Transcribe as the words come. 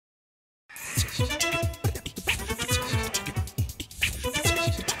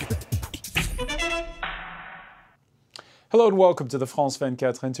Hello and welcome to the France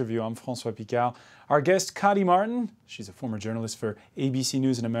 24 interview. I'm François Picard. Our guest, Kadi Marton. She's a former journalist for ABC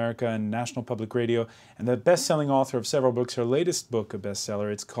News in America and National Public Radio, and the best-selling author of several books. Her latest book, a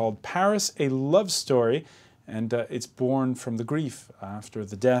bestseller, it's called Paris, a Love Story, and it's born from the grief after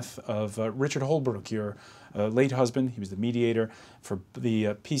the death of Richard Holbrooke, your late husband. He was the mediator for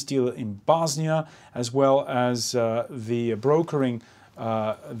the peace deal in Bosnia, as well as the brokering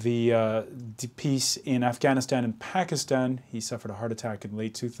the peace in Afghanistan and Pakistan. He suffered a heart attack in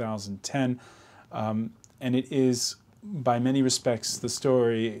late 2010. And it is, by many respects, the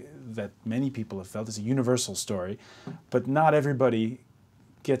story that many people have felt is a universal story. But not everybody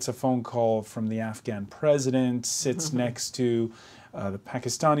gets a phone call from the Afghan president, sits next to the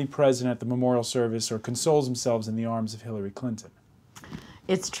Pakistani president at the memorial service, or consoles themselves in the arms of Hillary Clinton.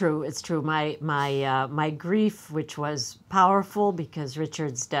 It's true. It's true. My grief, which was powerful because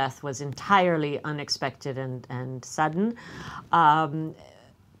Richard's death was entirely unexpected and sudden,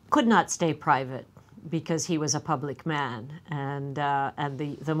 could not stay private because he was a public man, and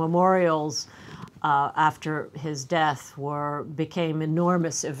the memorials after his death became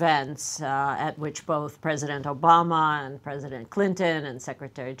enormous events at which both President Obama and President Clinton and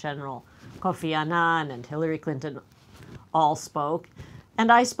Secretary General Kofi Annan and Hillary Clinton all spoke.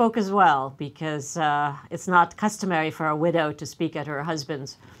 And I spoke as well, because it's not customary for a widow to speak at her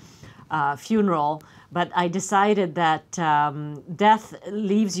husband's funeral. But I decided that death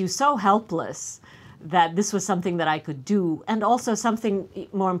leaves you so helpless that this was something that I could do. And also something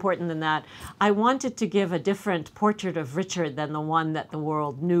more important than that, I wanted to give a different portrait of Richard than the one that the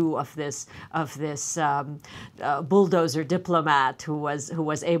world knew of this bulldozer diplomat who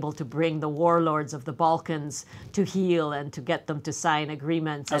was able to bring the warlords of the Balkans to heel and to get them to sign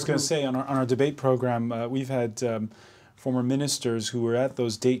agreements. I was going to say, on our debate program, we've had former ministers who were at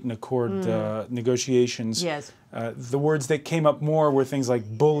those Dayton Accord negotiations. Yes. The words that came up more were things like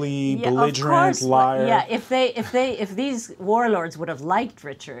bully, belligerent, of course, liar. Yeah, if these warlords would have liked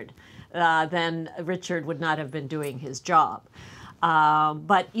Richard, then Richard would not have been doing his job.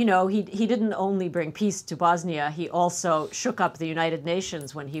 But you know, he didn't only bring peace to Bosnia. He also shook up the United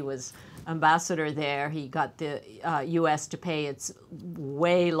Nations when he was ambassador there. He got the U.S. to pay its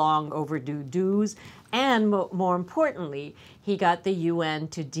way long overdue dues. And more importantly, he got the UN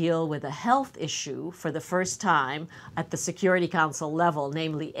to deal with a health issue for the first time at the Security Council level,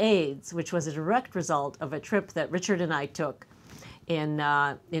 namely AIDS, which was a direct result of a trip that Richard and I took in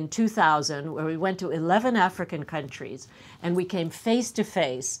 2000, where we went to 11 African countries, and we came face to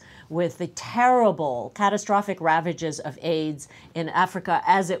face with the terrible, catastrophic ravages of AIDS in Africa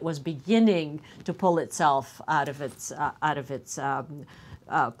as it was beginning to pull itself out of its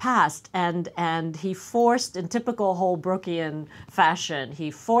past, and he forced, in typical Holbrookian fashion, he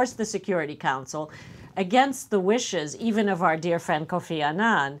forced the Security Council, against the wishes even of our dear friend Kofi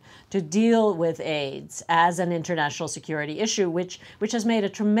Annan, to deal with AIDS as an international security issue, which has made a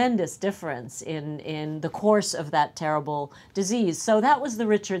tremendous difference in the course of that terrible disease. So that was the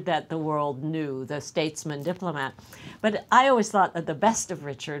Richard that the world knew, the statesman diplomat. But I always thought that the best of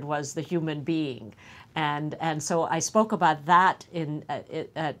Richard was the human being. And so I spoke about that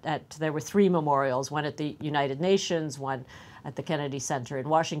there were 3 memorials, one at the United Nations, one at the Kennedy Center in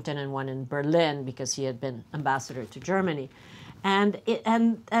Washington, and one in Berlin, because he had been ambassador to Germany. And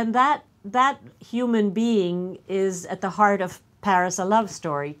that human being is at the heart of Paris, a Love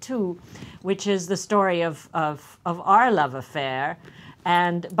Story too, which is the story of our love affair,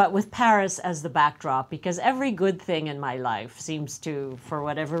 but with Paris as the backdrop, because every good thing in my life seems to, for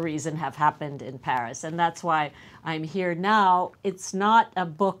whatever reason, have happened in Paris. And that's why I'm here now. It's not a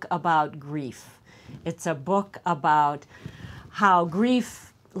book about grief. It's a book about how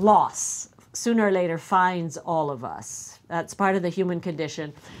grief, loss, sooner or later finds all of us. That's part of the human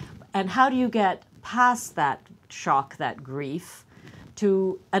condition. And how do you get past that shock, that grief,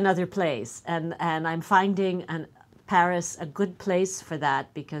 to another place? And I'm finding Paris a good place for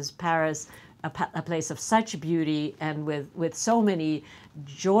that, because Paris, a place of such beauty and with so many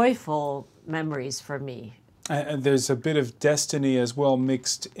joyful memories for me. And there's a bit of destiny as well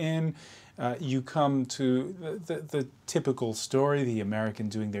mixed in. You come to the typical story, the American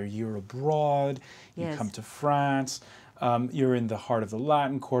doing their year abroad. You Yes. come to France. You're in the heart of the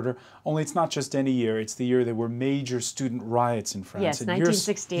Latin Quarter. Only it's not just any year. It's the year there were major student riots in France. Yes, and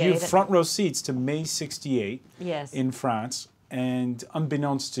 1968. You have front row seats to May 68 Yes. in France. And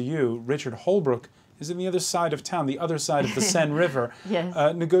unbeknownst to you, Richard Holbrooke is on the other side of town, the other side of the Seine River, Yes.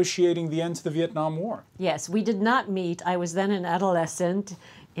 Negotiating the end to the Vietnam War. Yes, we did not meet. I was then an adolescent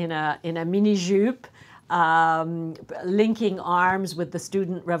in a mini jupe, linking arms with the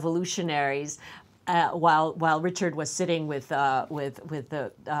student revolutionaries, while Richard was sitting with the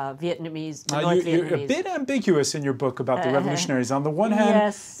Vietnamese, the North You're a Vietnamese. bit ambiguous in your book about the revolutionaries. On the one hand,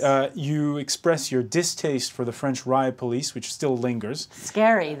 Yes. you express your distaste for the French riot police, which still lingers.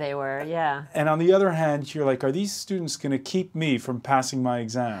 Scary they were, yeah. And on the other hand, you're like, are these students going to keep me from passing my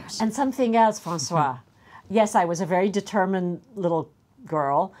exams? And something else, Francois. Yes, I was a very determined little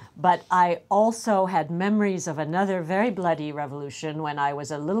girl, but I also had memories of another very bloody revolution when I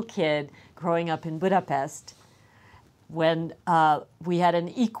was a little kid growing up in Budapest, when we had an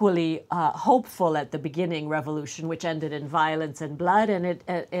equally hopeful at the beginning revolution, which ended in violence and blood, and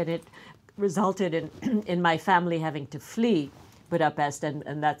it resulted in my family having to flee Budapest,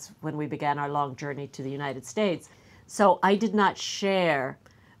 and that's when we began our long journey to the United States. So I did not share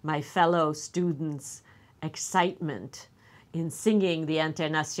my fellow students' excitement in singing the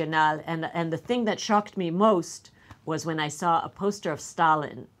Internationale, and the thing that shocked me most was when I saw a poster of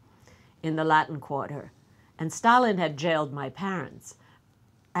Stalin in the Latin Quarter. And Stalin had jailed my parents.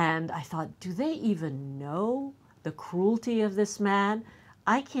 And I thought, do they even know the cruelty of this man?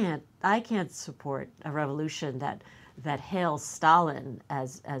 I can't support a revolution that hails Stalin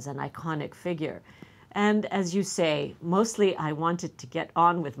as an iconic figure. And as you say, mostly I wanted to get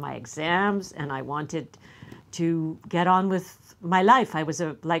on with my exams, and I wanted to get on with my life. I was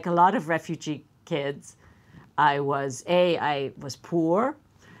like a lot of refugee kids. I was poor,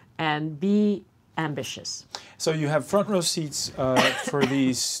 and B, ambitious. So you have front row seats for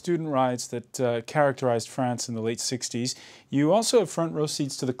these student riots that characterized France in the late 60s. You also have front row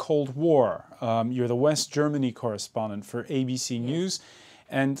seats to the Cold War. You're the West Germany correspondent for ABC News,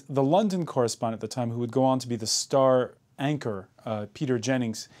 and the London correspondent at the time, who would go on to be the star anchor, Peter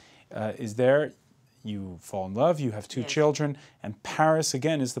Jennings, is there. You fall in love, you have two children, and Paris,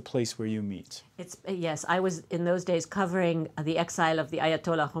 again, is the place where you meet. Yes, I was in those days covering the exile of the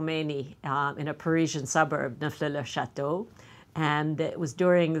Ayatollah Khomeini in a Parisian suburb, Neauphle-le-Château. And it was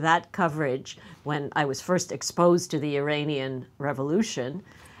during that coverage when I was first exposed to the Iranian Revolution,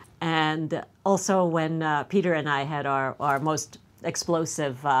 and also when Peter and I had our most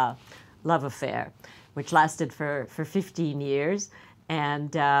explosive love affair, which lasted for 15 years.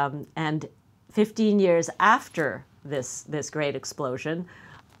 And 15 years after this great explosion,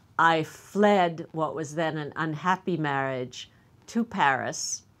 I fled what was then an unhappy marriage to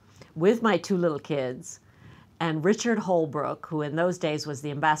Paris with my two little kids, and Richard Holbrooke, who in those days was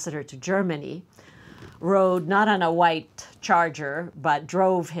the ambassador to Germany, rode not on a white Charger, but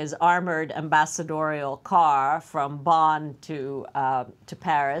drove his armored ambassadorial car from Bonn to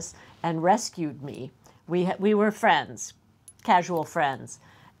Paris and rescued me. We were friends, casual friends.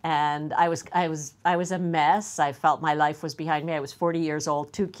 And I was a mess. I felt my life was behind me. I was 40 years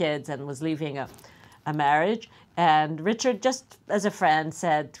old, two kids, and was leaving a marriage. And Richard, just as a friend,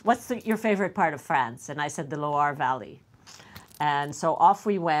 said, "What's your favorite part of France?" And I said, "The Loire Valley." And so off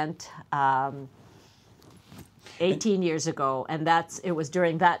we went 18 years ago, and it was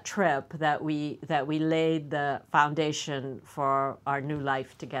during that trip that we laid the foundation for our new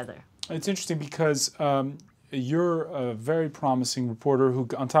life together. It's interesting because you're a very promising reporter who,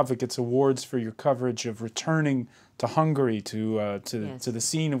 on top of it, gets awards for your coverage of returning to Hungary, to the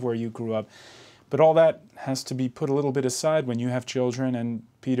scene of where you grew up. But all that has to be put a little bit aside when you have children, and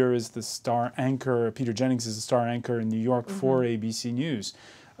Peter is the star anchor, Peter Jennings is the star anchor in New York for ABC News.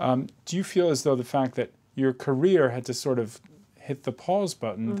 Do you feel as though the fact that your career had to sort of hit the pause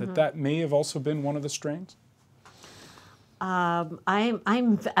button, that may have also been one of the strains?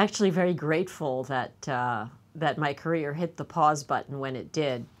 I'm actually very grateful that my career hit the pause button when it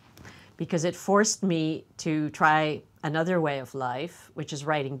did, because it forced me to try another way of life, which is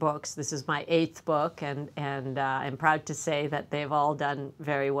writing books. This is my 8th book, and I'm proud to say that they've all done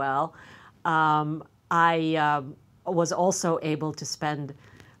very well. I was also able to spend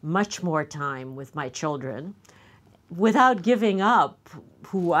much more time with my children without giving up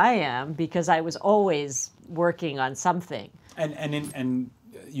who I am, because I was always working on something. And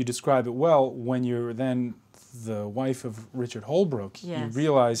you describe it well. When you're then the wife of Richard Holbrooke, you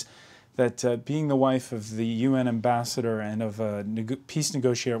realize that being the wife of the UN ambassador and of a peace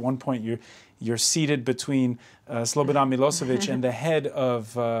negotiator, at one point you're seated between Slobodan Milosevic and the head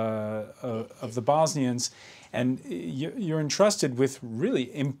of the Bosnians, and you're entrusted with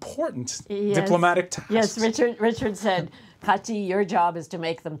really important diplomatic tasks. Yes, Richard said, "Kati, your job is to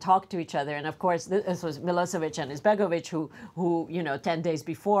make them talk to each other." And of course, this was Milosevic and Izbegovic, who 10 days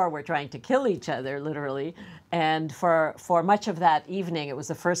before were trying to kill each other, literally. And for much of that evening, it was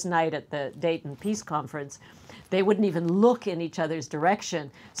the first night at the Dayton Peace Conference, they wouldn't even look in each other's direction.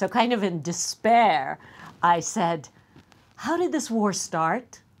 So kind of in despair, I said, how did this war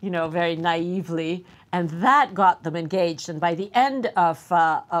start? You know, very naively. And that got them engaged. And by the end of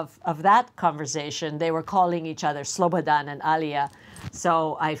that conversation, they were calling each other Slobodan and Alia.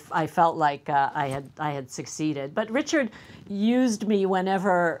 So I felt like I had succeeded. But Richard used me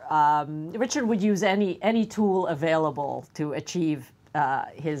whenever Richard would use any tool available to achieve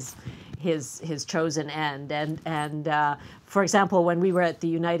his chosen end. And for example, when we were at the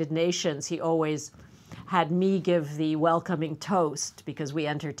United Nations, he always had me give the welcoming toast, because we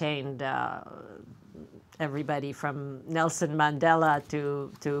entertained everybody from Nelson Mandela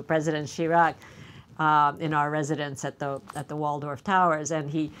to President Chirac in our residence at the Waldorf Towers. And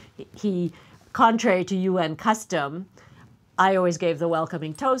he, contrary to UN custom, I always gave the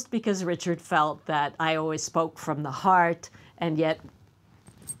welcoming toast, because Richard felt that I always spoke from the heart, and yet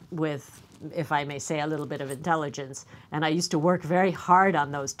with, if I may say, a little bit of intelligence. And I used to work very hard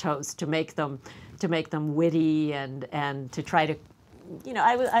on those toasts to make them witty and to try to, you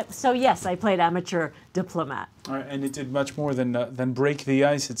know, so yes, I played amateur diplomat. All right, and it did much more than break the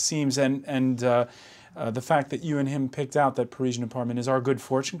ice, it seems. And the fact that you and him picked out that Parisian apartment is our good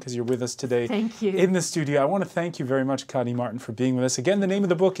fortune, because you're with us today. Thank you. In the studio. I want to thank you very much, Kadi Martin, for being with us. Again, the name of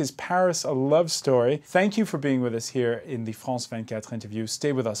the book is Paris, A Love Story. Thank you for being with us here in the France 24 interview.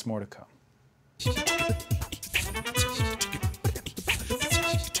 Stay with us, more to come.